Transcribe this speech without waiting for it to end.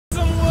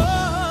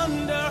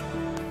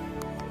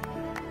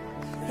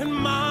and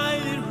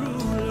mighty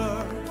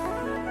ruler,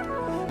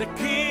 the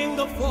King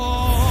of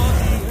all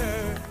the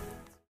earth.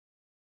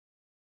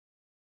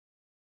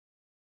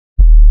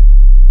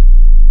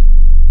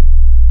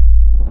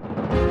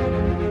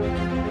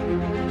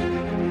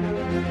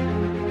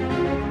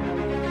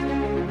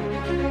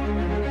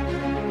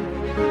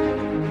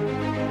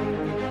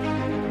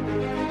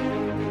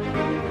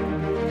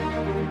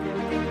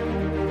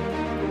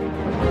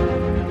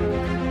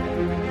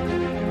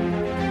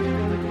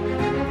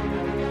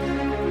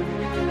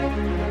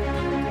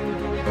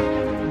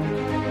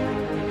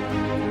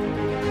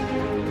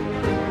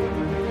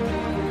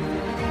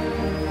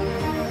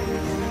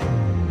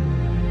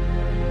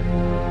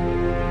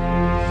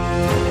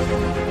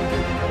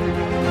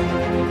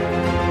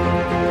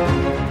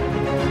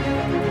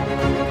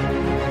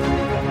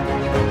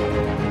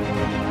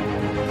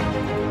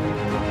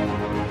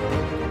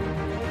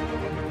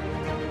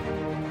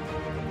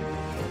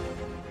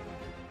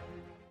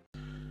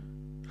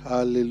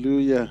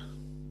 Hallelujah.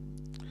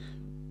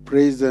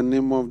 Praise the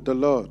name of the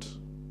Lord.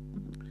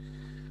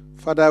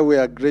 Father, we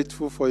are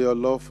grateful for your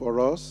love for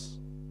us.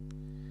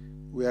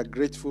 We are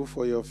grateful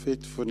for your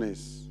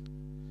faithfulness.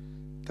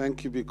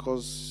 Thank you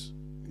because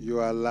you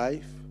are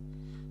alive.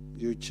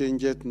 You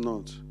change it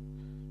not.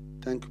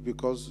 Thank you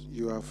because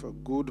you have a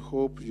good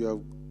hope. You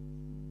have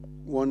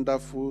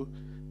wonderful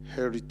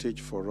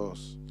heritage for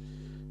us.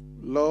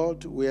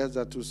 Lord, we ask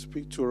that you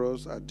speak to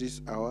us at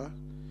this hour.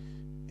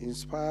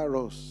 Inspire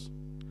us.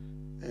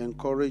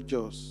 Encourage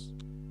us,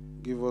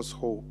 give us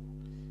hope,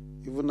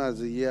 even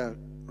as the year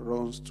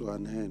runs to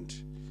an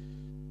end.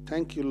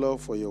 Thank you, Lord,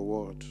 for your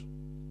word.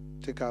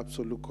 Take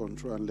absolute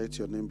control and let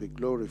your name be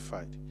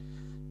glorified.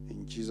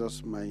 In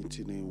Jesus'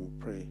 mighty name we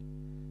pray.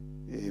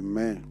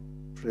 Amen.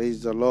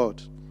 Praise the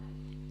Lord.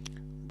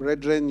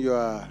 Brethren, you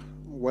are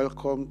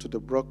welcome to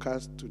the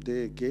broadcast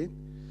today again.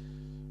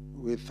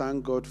 We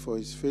thank God for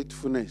his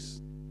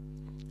faithfulness.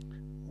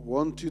 I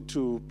want you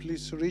to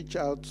please reach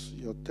out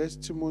your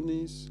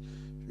testimonies.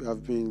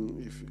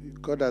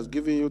 If God has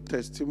given you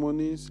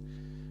testimonies,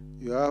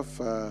 you have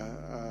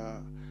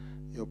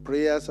your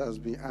prayers has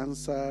been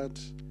answered,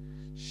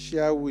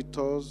 share with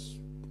us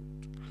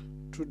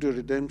through the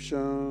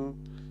Redemption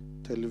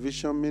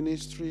Television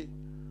Ministry,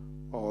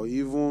 or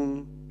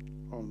even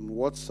on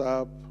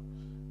WhatsApp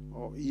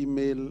or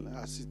email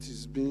as it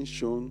is being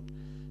shown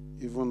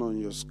even on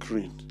your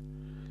screen.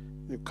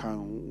 You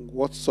can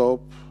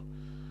WhatsApp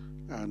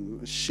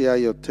and share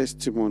your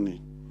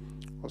testimony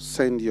or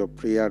send your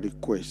prayer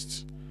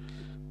requests.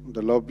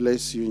 The Lord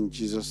bless you in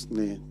Jesus'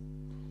 name.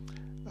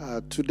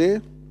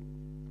 Today,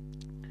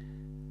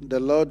 the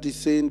Lord is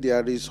saying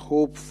there is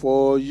hope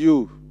for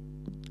you.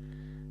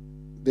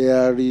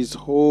 There is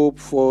hope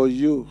for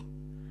you.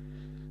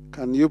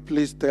 Can you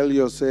please tell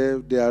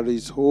yourself, there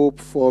is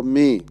hope for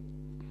me?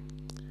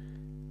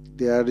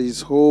 There is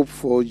hope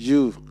for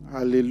you.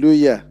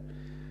 Hallelujah.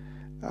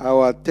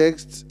 Our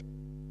text,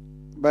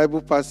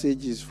 Bible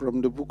passage is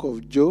from the book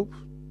of Job.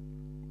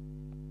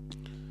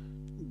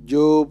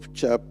 Job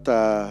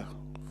chapter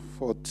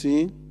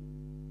 14,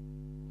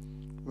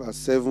 verse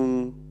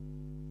 7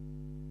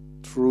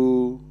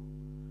 through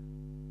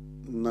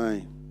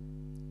 9.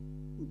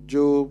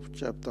 Job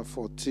chapter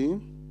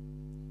 14,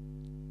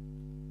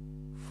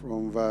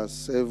 from verse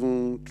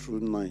 7 through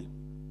 9.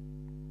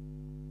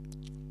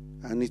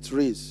 And it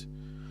reads,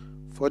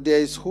 "For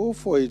there is hope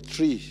for a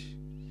tree.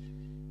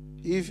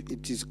 If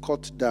it is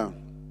cut down,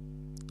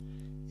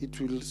 it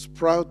will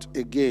sprout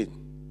again,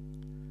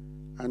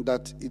 and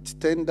that its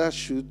tender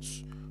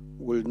shoots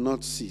will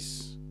not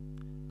cease.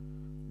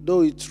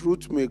 Though its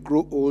root may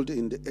grow old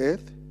in the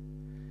earth,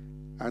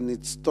 and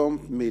its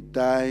stump may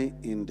die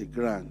in the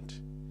ground,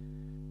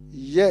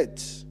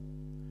 yet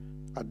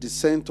at the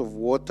scent of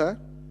water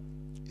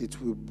it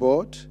will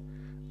bud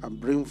and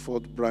bring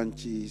forth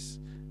branches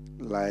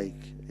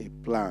like a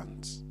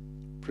plant."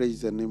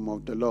 Praise the name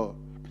of the Lord.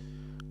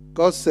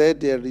 God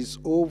said there is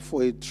hope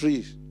for a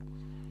tree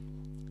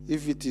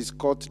if it is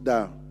cut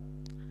down,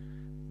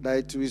 that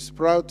it will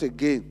sprout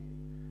again,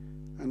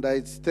 and that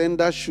its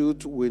tender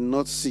shoot will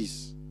not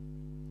cease.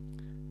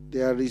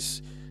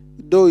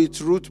 Though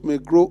its root may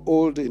grow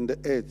old in the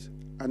earth,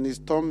 and its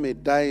stump may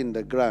die in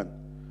the ground,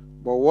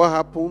 but what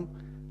happened?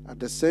 At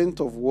the scent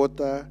of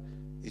water,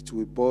 it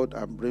will bud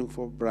and bring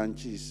forth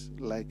branches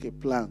like a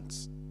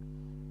plant.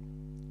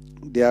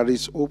 There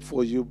is hope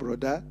for you,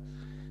 brother.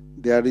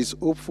 There is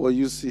hope for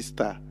you,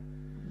 sister.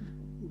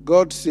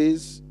 God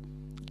says,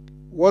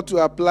 what you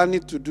are planning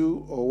to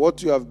do or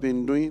what you have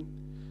been doing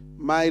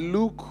might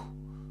look,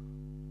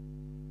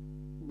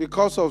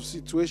 because of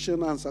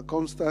situation and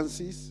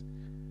circumstances,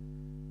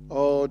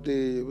 or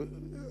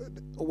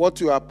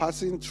what you are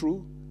passing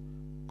through.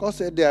 God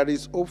said there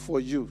is hope for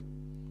you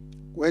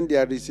when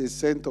there is a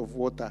scent of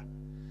water.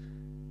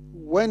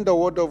 When the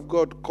word of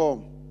God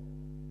comes,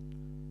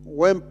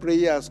 when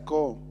prayers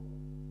come,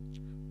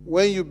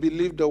 when you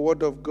believe the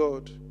word of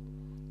God,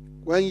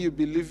 when you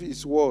believe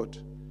his word,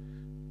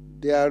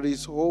 there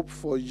is hope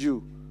for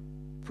you.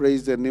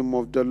 Praise the name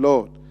of the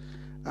Lord.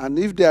 And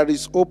if there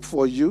is hope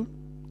for you,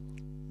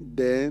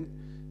 then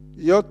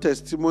your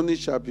testimony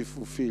shall be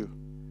fulfilled.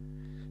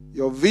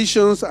 Your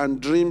visions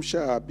and dreams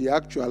shall be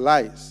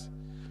actualized.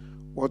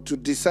 What you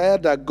desire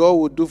that God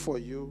will do for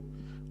you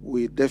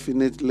will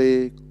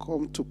definitely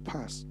come to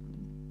pass.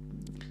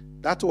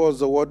 That was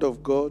the word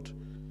of God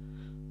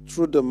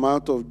through the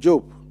mouth of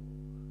Job.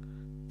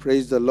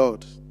 Praise the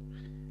Lord.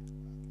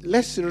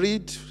 Let's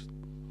read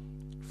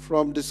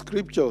from the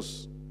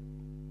scriptures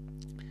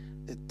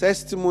a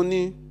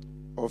testimony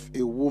of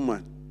a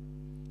woman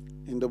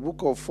in the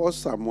book of 1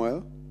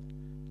 Samuel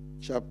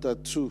chapter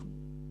 2.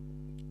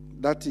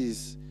 That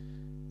is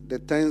the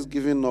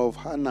thanksgiving of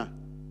Hannah,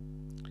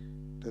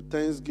 the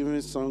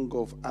thanksgiving song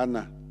of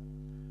Hannah.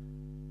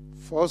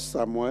 1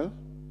 Samuel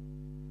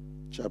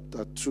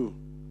chapter 2.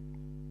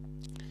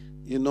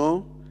 You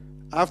know,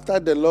 after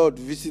the Lord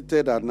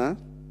visited Hannah,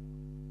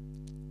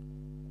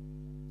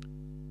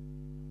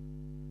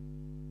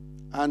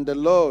 and the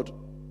Lord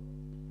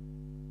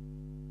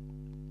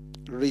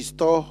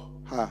restored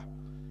her,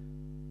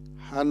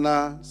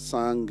 Hannah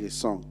sang a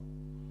song.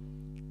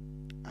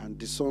 And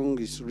the song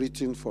is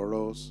written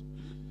for us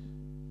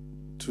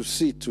to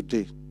see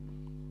today.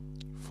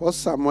 1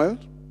 Samuel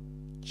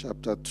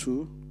chapter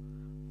 2,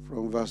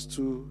 from verse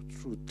 2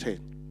 through 10.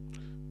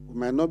 We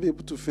might not be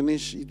able to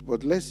finish it,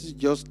 but let's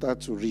just start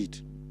to read.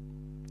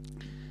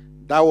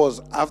 That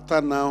was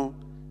after now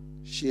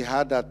she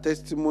had a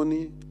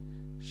testimony.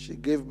 She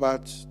gave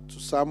birth to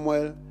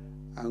Samuel,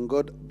 and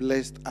God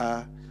blessed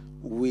her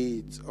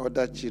with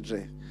other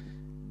children.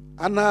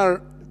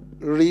 Hannah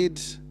read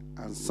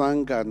and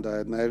sang, and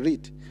I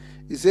read.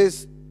 It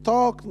says,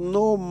 "Talk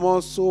no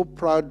more so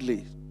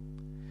proudly.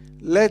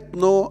 Let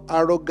no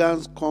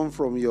arrogance come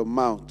from your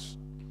mouth.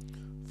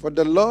 For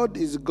the Lord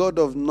is God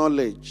of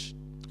knowledge,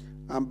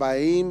 and by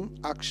him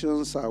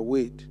actions are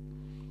weighed.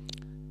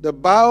 The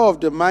bow of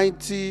the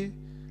mighty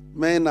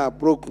men are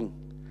broken,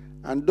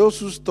 and those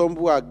who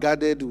stumble are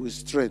guarded with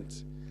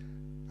strength.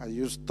 Are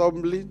you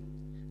stumbling?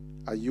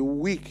 Are you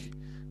weak?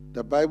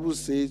 The Bible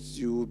says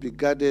you will be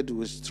guarded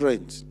with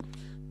strength.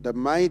 The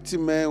mighty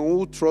men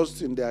who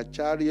trust in their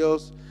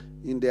chariots,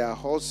 in their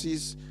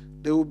horses,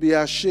 they will be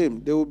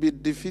ashamed. They will be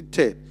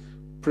defeated.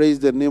 Praise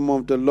the name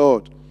of the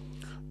Lord.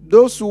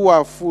 Those who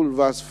are full,"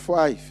 verse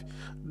 5,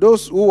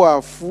 "those who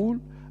are full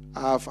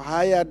have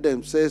hired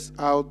themselves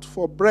out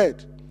for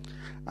bread.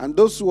 And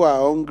those who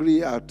are hungry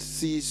have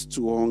ceased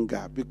to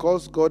hunger,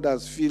 because God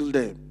has filled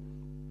them.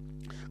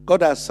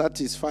 God has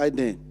satisfied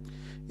them.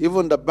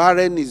 Even the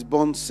barren is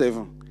born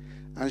 7,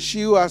 and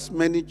she who has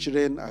many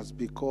children has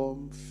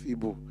become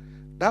feeble."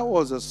 That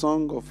was a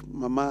song of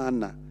Mama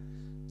Anna.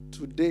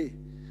 Today,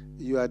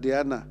 you are the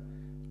Anna.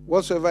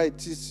 Whatsoever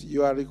it is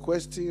you are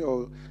requesting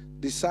or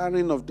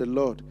desiring of the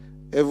Lord,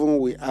 heaven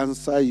will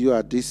answer you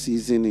at this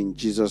season in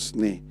Jesus'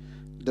 name.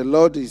 The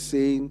Lord is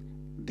saying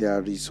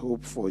there is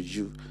hope for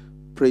you.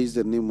 Praise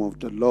the name of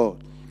the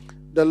Lord.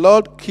 The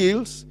Lord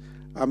kills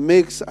and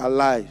makes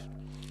alive.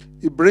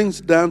 He brings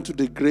down to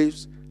the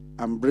graves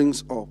and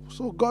brings up.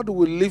 So God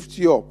will lift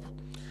you up.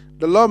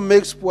 The Lord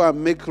makes poor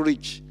and make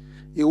rich.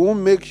 He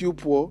won't make you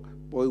poor,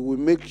 but he will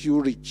make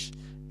you rich.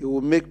 He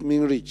will make me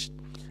rich.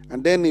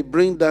 And then he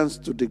brings down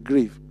to the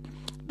grave.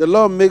 The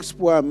Lord makes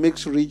poor and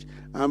makes rich,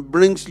 and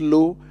brings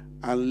low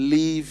and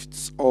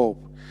lifts up.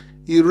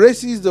 He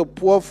raises the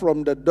poor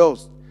from the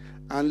dust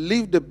and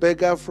lifts the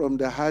beggar from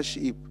the ash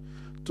heap,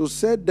 to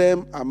set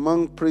them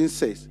among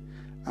princes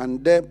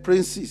and their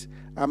princes,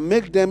 and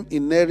make them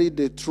inherit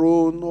the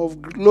throne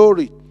of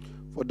glory.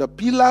 For the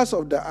pillars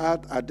of the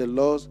earth are the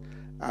Lord's,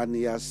 and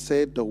he has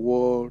set the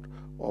world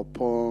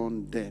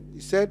upon them. He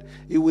said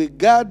he will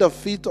guard the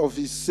feet of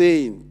his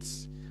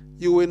saints.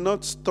 You will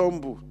not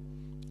stumble.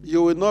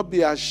 You will not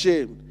be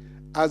ashamed.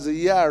 As the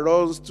year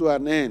runs to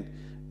an end,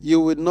 you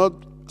will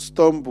not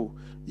stumble.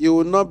 You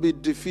will not be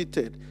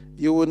defeated.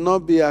 You will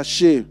not be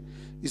ashamed.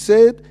 He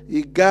said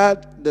he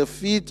guard the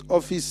feet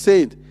of his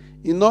saint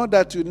in all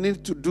that you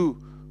need to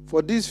do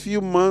for these few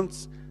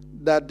months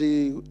that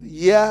the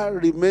year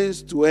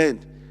remains to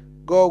end.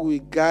 God will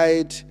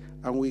guide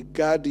and will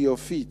guard your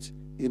feet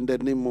in the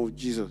name of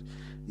Jesus.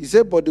 He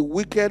said, but the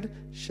wicked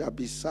shall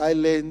be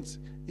silent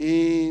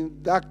in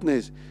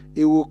darkness.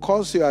 It will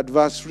cause your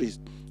adversaries.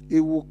 It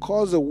will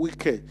cause the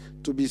wicked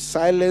to be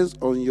silenced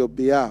on your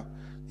behalf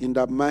in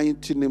the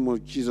mighty name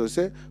of Jesus.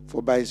 He said,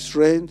 for by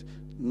strength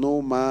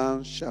no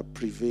man shall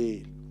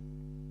prevail.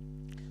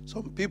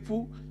 Some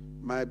people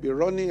might be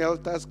running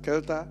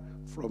helter-skelter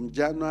from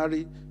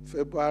January,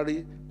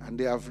 February, and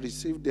they have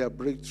received their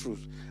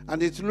breakthroughs.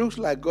 And it looks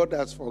like God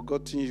has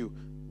forgotten you.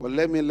 But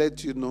let me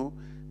let you know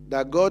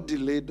that God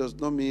delayed does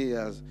not mean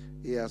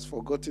he has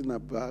forgotten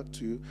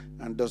about you,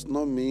 and does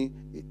not mean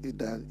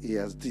that he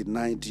has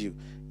denied you.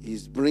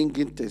 He's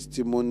bringing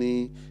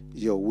testimony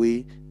your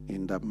way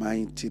in the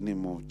mighty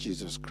name of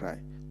Jesus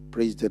Christ.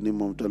 Praise the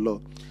name of the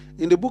Lord.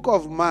 In the book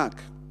of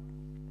Mark,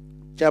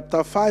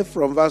 chapter 5,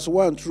 from verse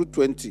 1 through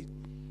 20,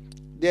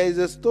 there is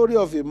a story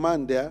of a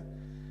man there.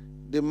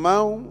 The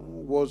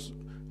man was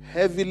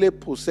heavily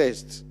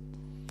possessed.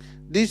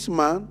 This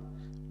man,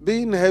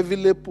 being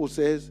heavily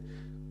possessed,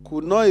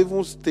 could not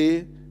even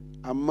stay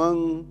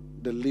among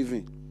the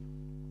living.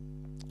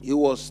 He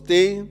was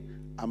staying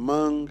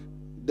among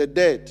the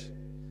dead.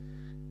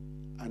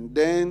 And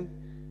then,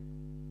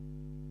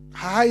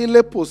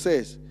 highly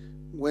possessed,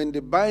 when they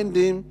bind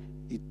him,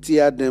 he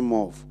tear them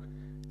off.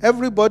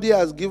 Everybody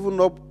has given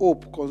up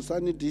hope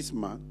concerning this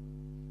man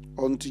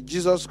until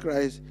Jesus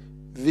Christ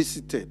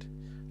visited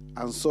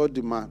and saw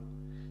the man.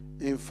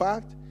 In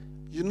fact,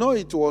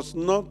 it was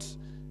not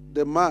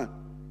the man.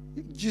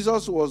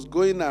 Jesus was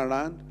going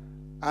around,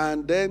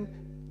 and then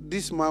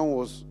this man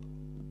was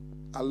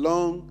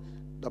along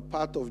the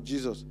path of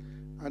Jesus.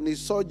 And he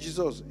saw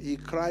Jesus. He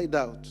cried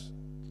out.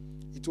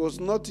 It was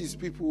not his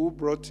people who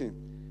brought him.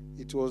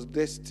 It was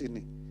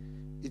destiny.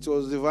 It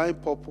was divine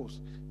purpose.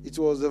 It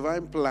was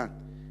divine plan.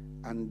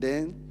 And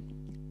then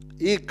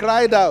he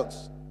cried out.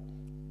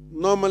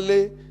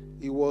 Normally,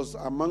 he was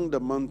among the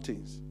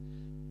mountains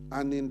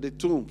and in the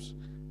tombs,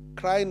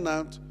 crying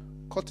out,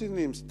 cutting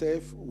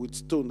himself with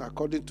stone,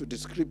 according to the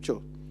scripture.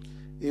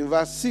 In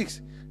verse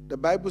 6, the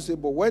Bible says,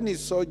 but when he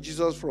saw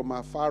Jesus from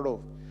afar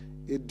off,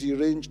 a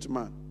deranged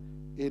man,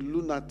 a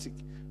lunatic,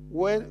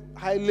 when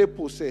highly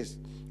possessed,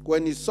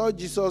 when he saw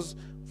Jesus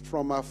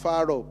from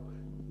afar off,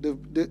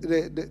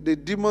 the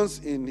demons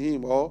in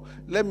him, or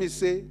let me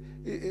say,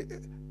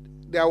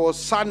 there was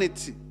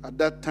sanity at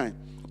that time.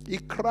 He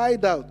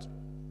cried out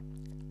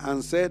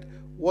and said,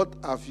 what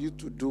have you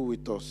to do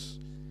with us?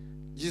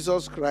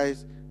 Jesus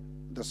Christ,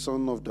 the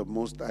Son of the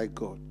Most High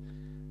God.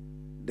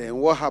 Then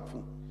what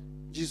happened?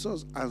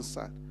 Jesus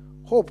answered.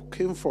 Hope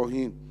came for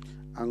him.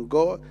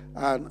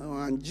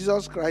 And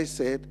Jesus Christ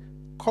said,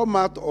 come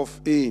out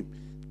of him,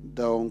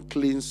 the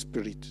unclean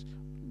spirit.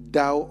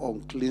 Thou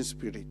unclean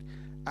spirit.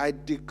 I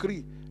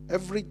decree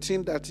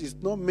everything that is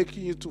not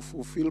making you to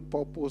fulfill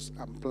purpose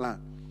and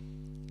plan,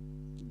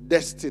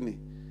 destiny,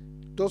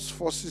 those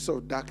forces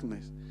of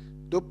darkness,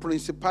 those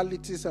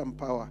principalities and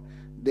power,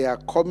 they are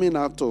coming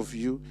out of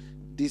you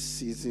this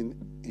season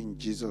in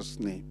Jesus'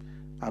 name.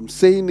 I'm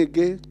saying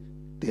again,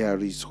 there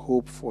is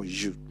hope for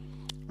you.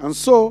 And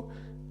so,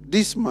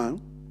 this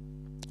man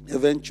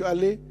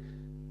eventually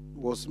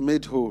was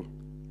made whole,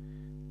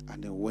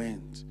 and he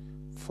went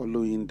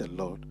following the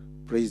Lord.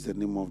 Praise the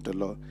name of the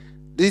Lord.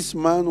 This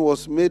man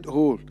was made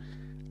whole,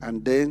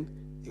 and then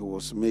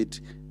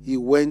he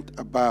went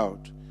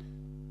about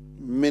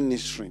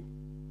ministering,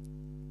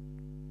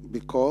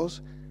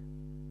 because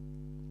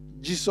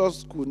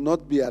Jesus could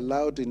not be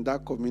allowed in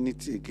that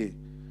community again.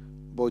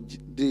 But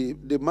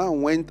the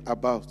man went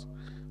about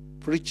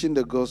preaching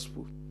the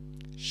gospel,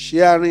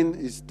 sharing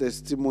his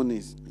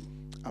testimonies,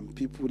 and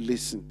people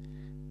listen.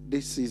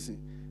 This season,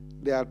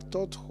 they have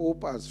thought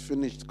hope has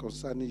finished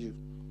concerning you.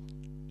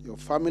 Your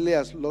family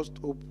has lost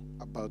hope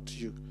about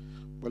you.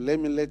 But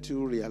let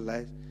you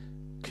realize,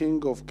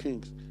 King of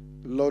Kings,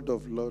 Lord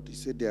of Lords, he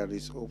said there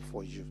is hope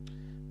for you.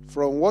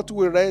 From what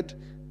we read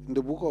in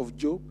the book of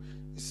Job,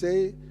 he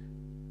said,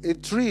 a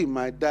tree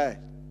might die,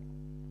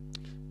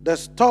 the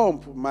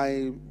stump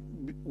might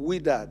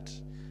withered,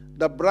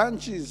 the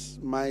branches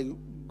might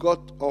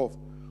got off.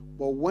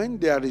 But when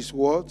there is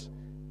what?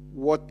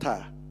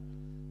 Water.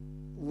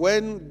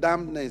 When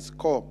dampness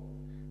come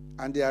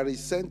and there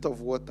is scent of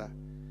water,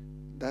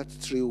 that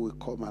tree will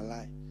come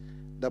alive.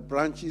 The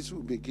branches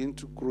will begin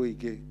to grow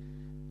again.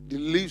 The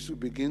leaves will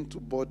begin to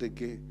bud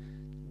again.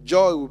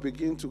 Joy will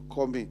begin to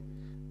come in.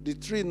 The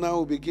tree now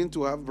will begin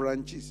to have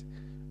branches.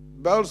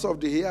 Birds of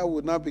the air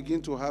will now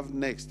begin to have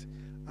next.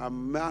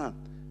 And man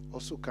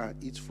also can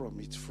eat from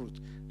its fruit.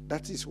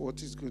 That is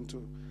what is going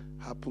to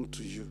happen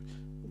to you.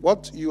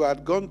 What you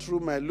had gone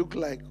through might look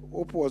like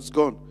hope was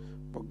gone.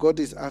 But God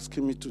is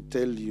asking me to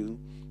tell you,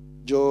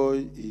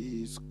 joy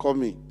is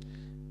coming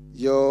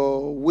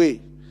your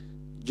way.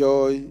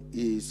 Joy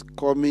is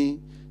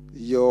coming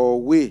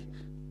your way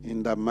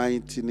in the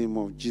mighty name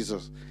of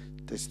Jesus.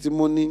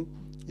 Testimony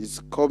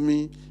is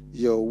coming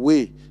your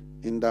way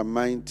in the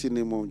mighty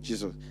name of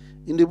Jesus.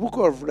 In the book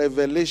of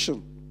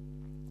Revelation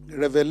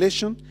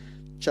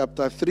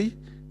chapter 3,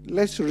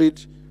 let's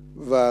read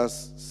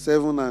verse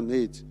 7 and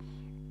 8.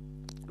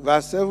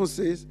 Verse 7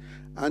 says,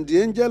 and the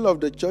angel of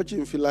the church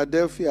in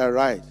Philadelphia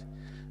writes,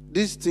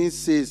 this thing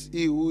says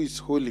he who is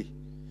holy,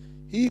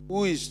 he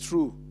who is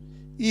true,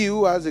 he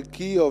who has the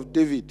key of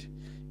David,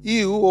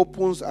 he who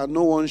opens and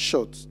no one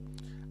shuts,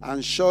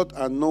 and shut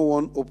and no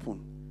one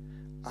open.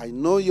 I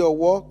know your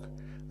work,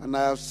 and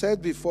I have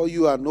set before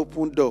you an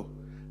open door,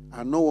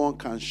 and no one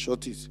can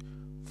shut it.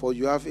 For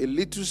you have a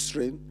little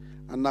strength,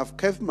 and have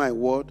kept my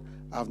word,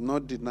 have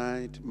not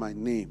denied my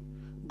name.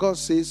 God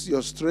says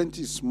your strength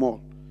is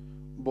small,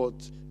 but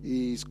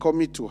he is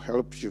coming to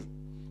help you.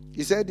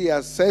 He said he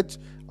has set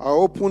an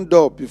open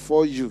door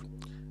before you,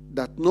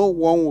 that no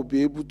one will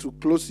be able to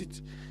close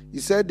it. He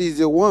said he is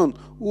the one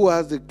who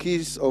has the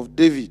keys of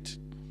David.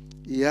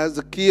 He has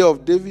the key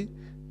of David.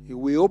 He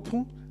will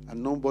open,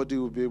 and nobody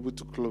will be able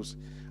to close.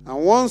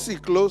 And once he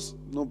closes,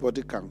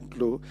 nobody can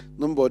close,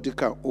 nobody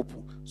can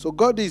open. So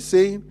God is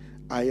saying,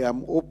 I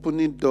am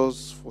opening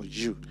doors for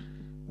you.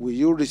 Will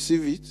you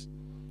receive it?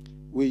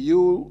 Will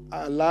you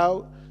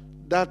allow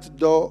that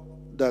door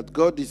that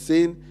God is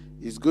saying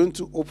is going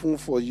to open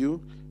for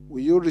you? Will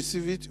you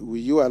receive it? Will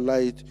you allow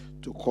it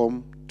to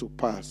come to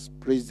pass?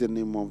 Praise the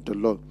name of the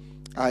Lord.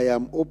 I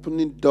am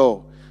opening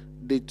door,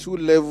 the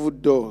 2-level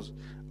doors,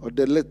 or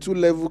the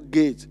 2-level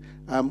gates.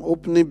 I'm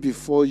opening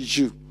before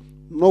you.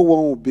 No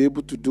one will be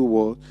able to do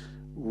what?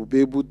 Will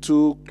be able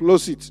to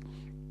close it.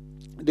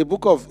 The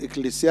book of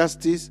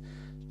Ecclesiastes,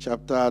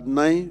 chapter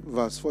 9,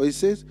 verse 4, it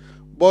says,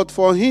 but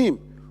for him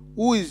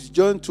who is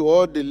joined to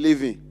all the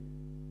living.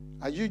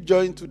 Are you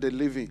joined to the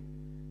living?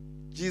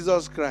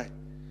 Jesus Christ,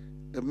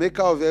 the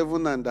maker of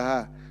heaven and the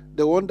earth,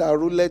 the one that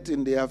ruleth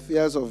in the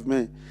affairs of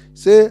men.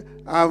 Say,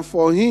 and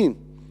for him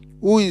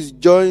who is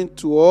joined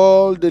to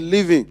all the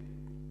living,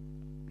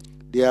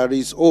 there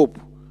is hope.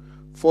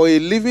 For a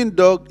living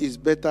dog is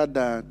better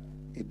than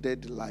a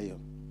dead lion.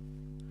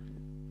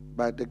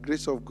 By the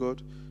grace of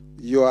God,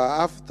 you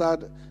are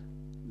after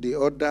the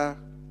order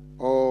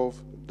of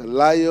the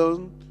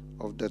lion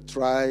of the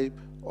tribe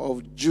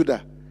of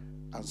Judah.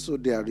 And so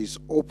there is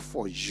hope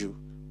for you.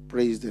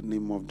 Praise the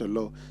name of the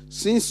Lord.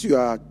 Since you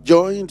are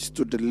joined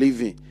to the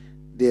living,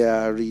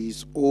 there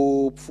is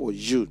hope for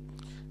you.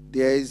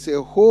 There is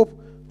a hope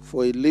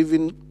for a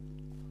living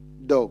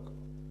dog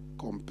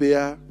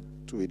compared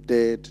to a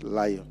dead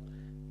lion.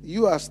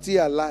 You are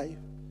still alive.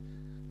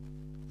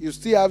 You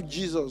still have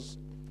Jesus.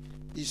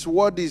 His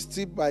word is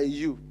still by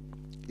you.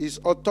 His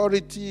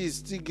authority is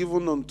still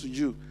given unto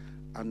you.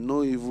 And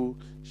no evil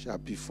shall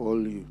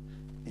befall you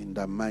in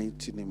the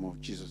mighty name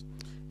of Jesus.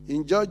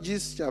 In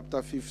Judges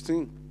chapter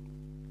 15,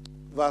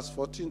 verse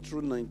 14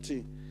 through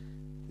 19,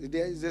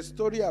 there is a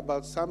story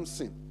about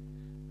Samson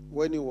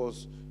when he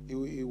was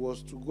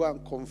to go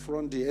and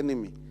confront the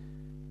enemy.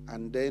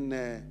 And then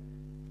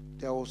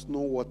there was no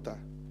water.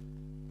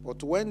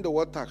 But when the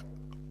water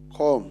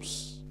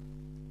comes,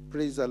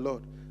 praise the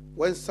Lord,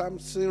 when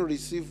Samson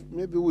received,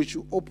 maybe we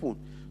should open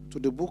to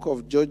the book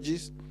of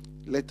Judges.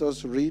 Let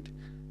us read.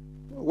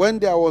 When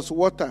there was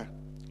water,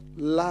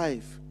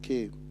 life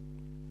came.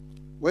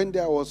 When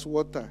there was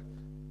water,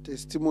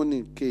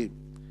 testimony came.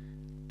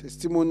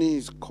 Testimony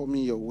is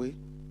coming your way.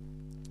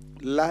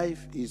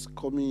 Life is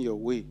coming your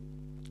way.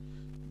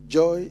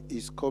 Joy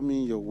is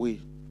coming your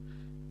way.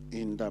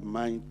 In the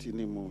mighty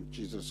name of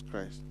Jesus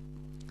Christ.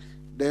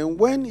 Then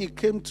when he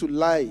came to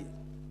lie,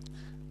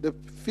 the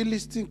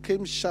Philistine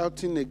came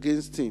shouting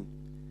against him.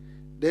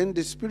 Then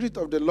the Spirit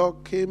of the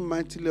Lord came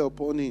mightily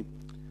upon him,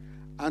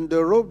 and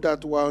the rope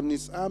that was on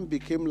his arm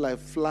became like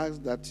flax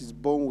that is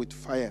burned with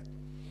fire,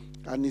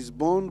 and his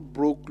bone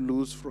broke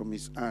loose from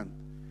his hand.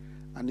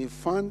 And he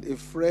found a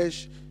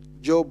fresh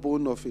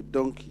jawbone of a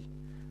donkey,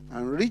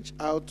 and reached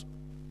out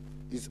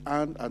his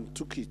hand and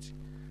took it,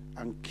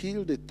 and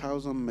killed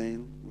 1,000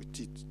 men with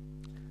it.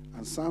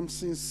 And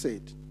Samson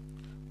said,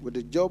 with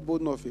the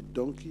jawbone of a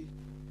donkey,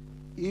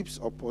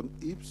 heaps upon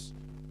heaps,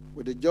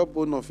 with the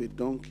jawbone of a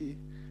donkey,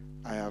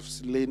 I have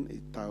slain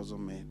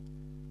 1,000 men.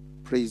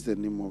 Praise the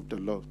name of the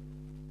Lord.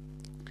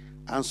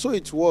 And so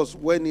it was,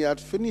 when he had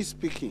finished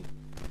speaking,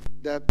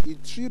 that he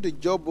threw the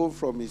jawbone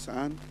from his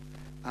hand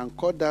and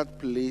called that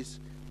place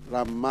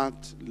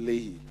Ramath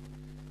Lehi.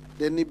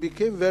 Then he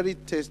became very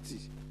thirsty.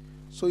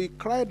 So he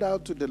cried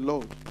out to the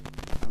Lord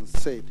and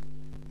said,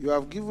 you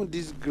have given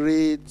this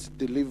great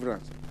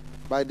deliverance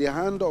by the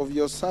hand of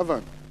your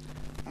servant,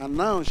 and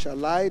now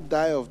shall I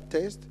die of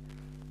thirst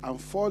and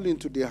fall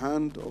into the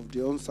hand of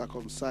the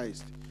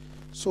uncircumcised.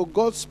 So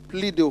God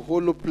split the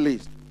hollow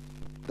place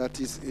that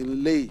is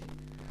in Lehi,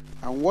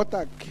 and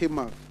water came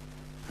out,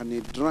 and he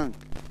drank,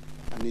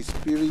 and his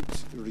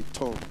spirit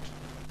returned,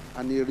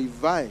 and he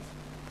revived.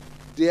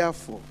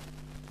 Therefore,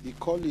 he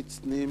called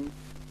its name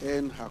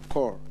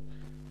En-Hakor,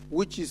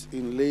 which is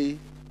in Lehi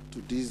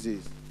to these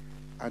days.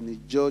 And he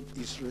judged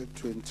Israel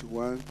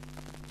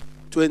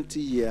 20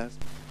 years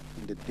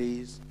in the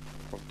days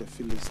of the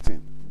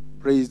Philistine.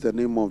 Praise the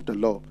name of the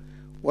Lord.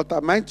 What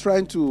am I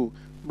trying to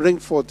bring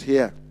forth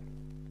here?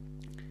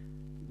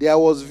 There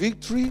was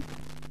victory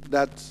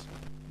that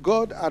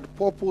God had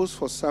purposed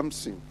for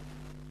Samson.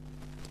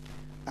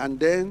 And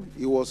then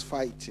he was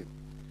fighting.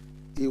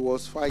 He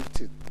was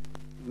fighting.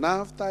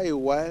 Now after a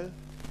while,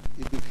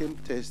 he became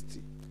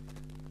thirsty.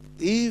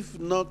 If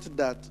not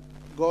that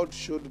God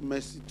showed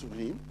mercy to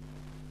him,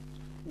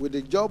 with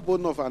the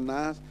jawbone of an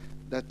ass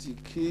that he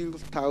killed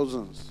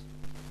thousands.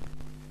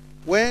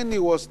 When he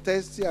was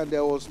thirsty and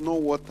there was no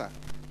water,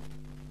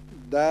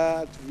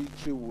 that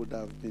victory would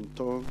have been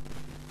turned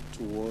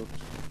to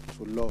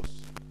loss.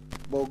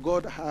 But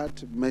God had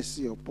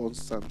mercy upon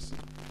Samson.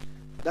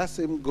 That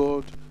same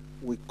God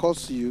will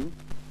cause you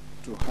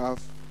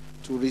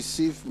to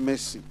receive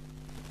mercy,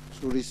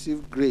 to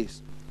receive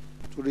grace,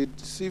 to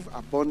receive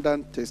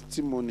abundant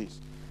testimonies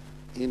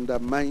in the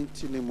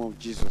mighty name of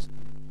Jesus.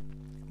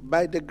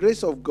 By the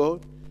grace of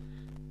God,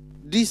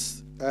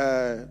 this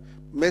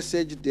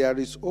message, there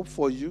is hope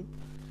for you,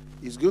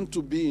 is going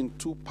to be in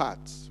 2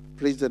 parts.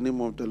 Praise the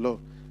name of the Lord.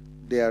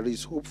 There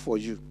is hope for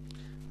you.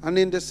 And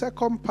in the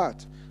second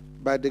part,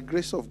 by the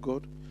grace of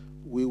God,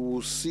 we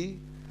will see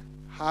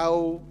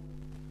how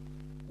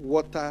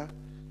water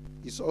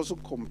is also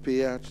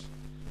compared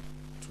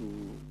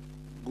to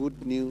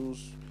good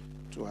news,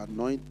 to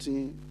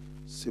anointing,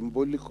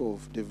 symbolic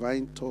of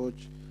divine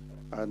touch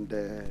and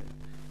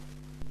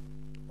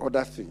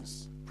other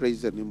things.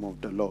 Praise the name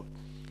of the Lord.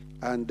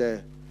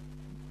 And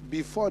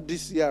before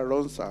this year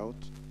runs out,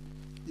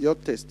 your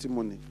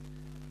testimony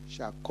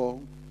shall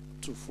come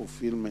to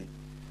fulfillment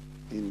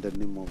in the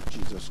name of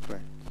Jesus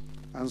Christ.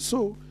 And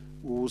so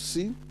we will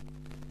see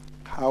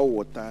how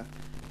water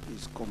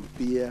is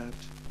compared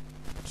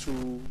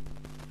to,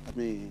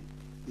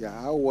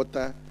 how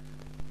water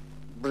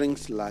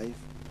brings life,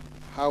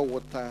 how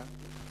water,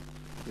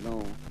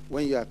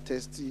 when you are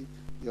thirsty,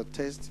 your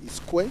thirst is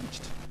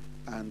quenched,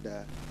 and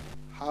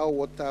how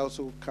water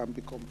also can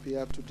be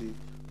compared to the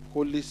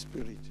Holy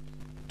Spirit,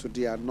 to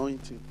the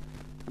anointing.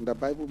 And the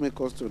Bible makes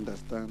us to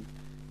understand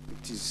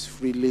it is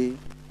freely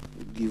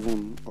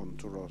given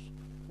unto us.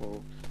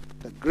 Well,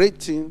 the great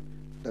thing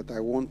that I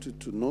want you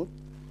to note,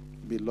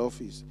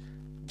 beloved, is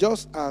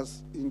just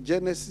as in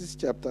Genesis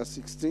chapter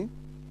 16,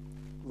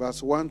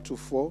 verse 1 to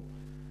 4,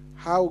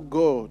 how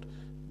God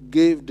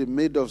gave the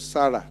maid of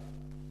Sarah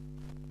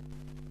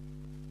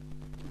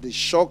the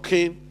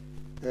shocking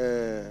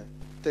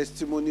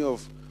testimony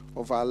of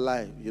her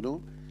life.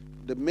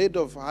 The maid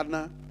of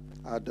Hannah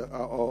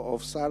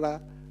of Sarah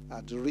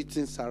had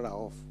written Sarah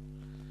off,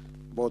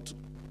 but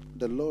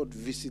the Lord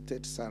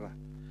visited Sarah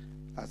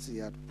as he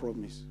had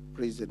promised.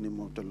 Praise the name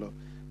of the Lord.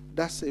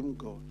 That same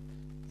God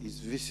is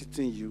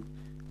visiting you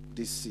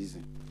this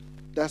season.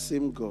 That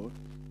same God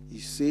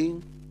is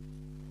saying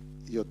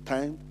your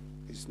time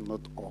is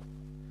not up.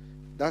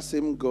 That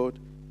same God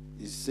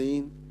is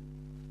saying,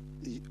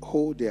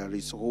 oh, there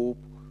is hope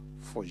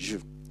for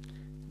you.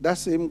 That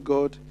same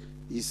God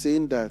is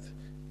saying that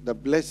the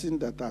blessings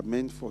that are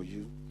meant for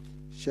you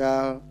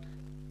shall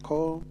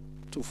come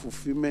to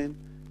fulfillment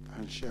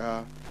and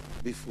shall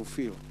be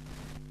fulfilled.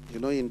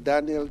 In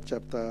Daniel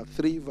chapter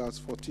 3, verse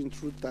 14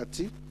 through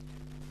 30,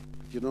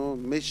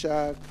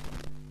 Meshach,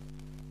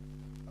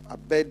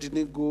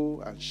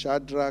 Abednego, and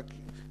Shadrach,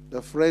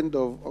 the friend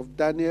of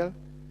Daniel,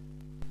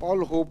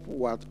 all hope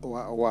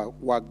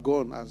were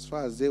gone as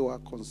far as they were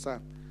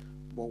concerned.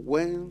 But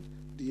when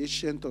the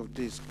Ancient of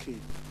Days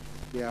came,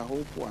 their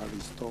hope was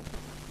restored.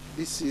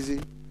 This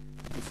season,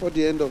 before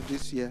the end of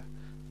this year,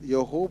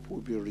 your hope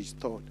will be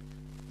restored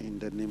in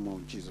the name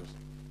of Jesus.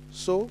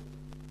 So,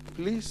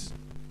 please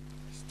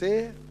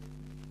stay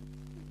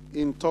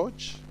in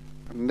touch.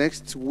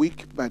 Next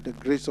week, by the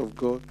grace of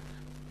God,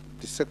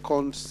 the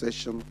second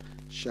session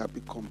shall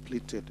be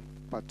completed,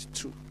 part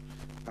 2.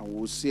 And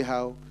we'll see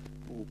how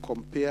we'll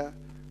compare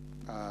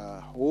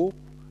hope,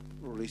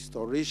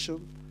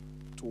 restoration,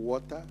 to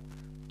water,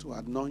 to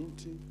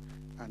anointing,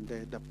 and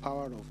the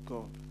power of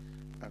God.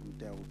 And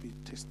there will be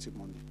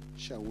testimony.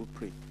 Shall we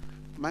pray?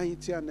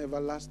 Mighty and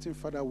everlasting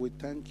Father, we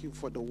thank you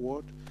for the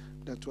word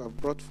that you have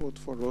brought forth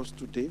for us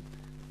today,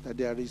 that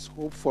there is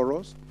hope for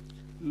us.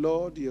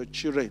 Lord, your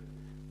children,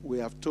 we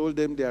have told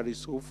them there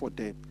is hope for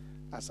them.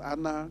 As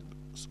Anna's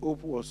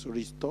hope was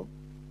restored,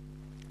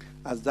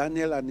 as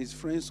Daniel and his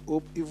friends'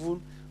 hope,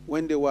 even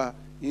when they were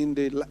in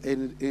the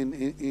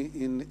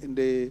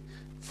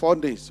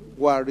furnace,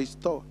 were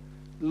restored.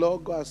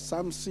 Lord God,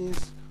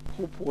 Samson's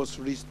hope was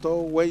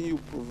restored when you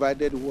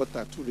provided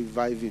water to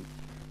revive him.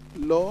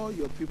 Lord,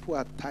 your people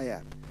are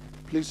tired.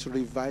 Please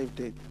revive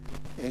them.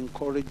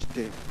 Encourage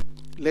them.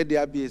 Let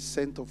there be a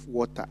scent of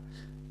water.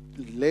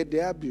 Let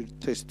there be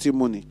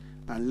testimony.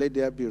 And let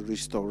there be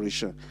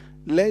restoration.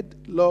 Let,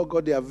 Lord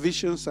God, their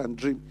visions and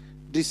dreams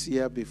this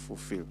year be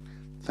fulfilled.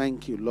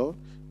 Thank you, Lord.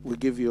 We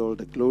give you all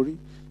the glory.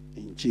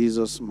 In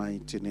Jesus'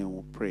 mighty name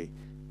we pray.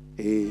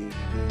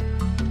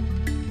 Amen.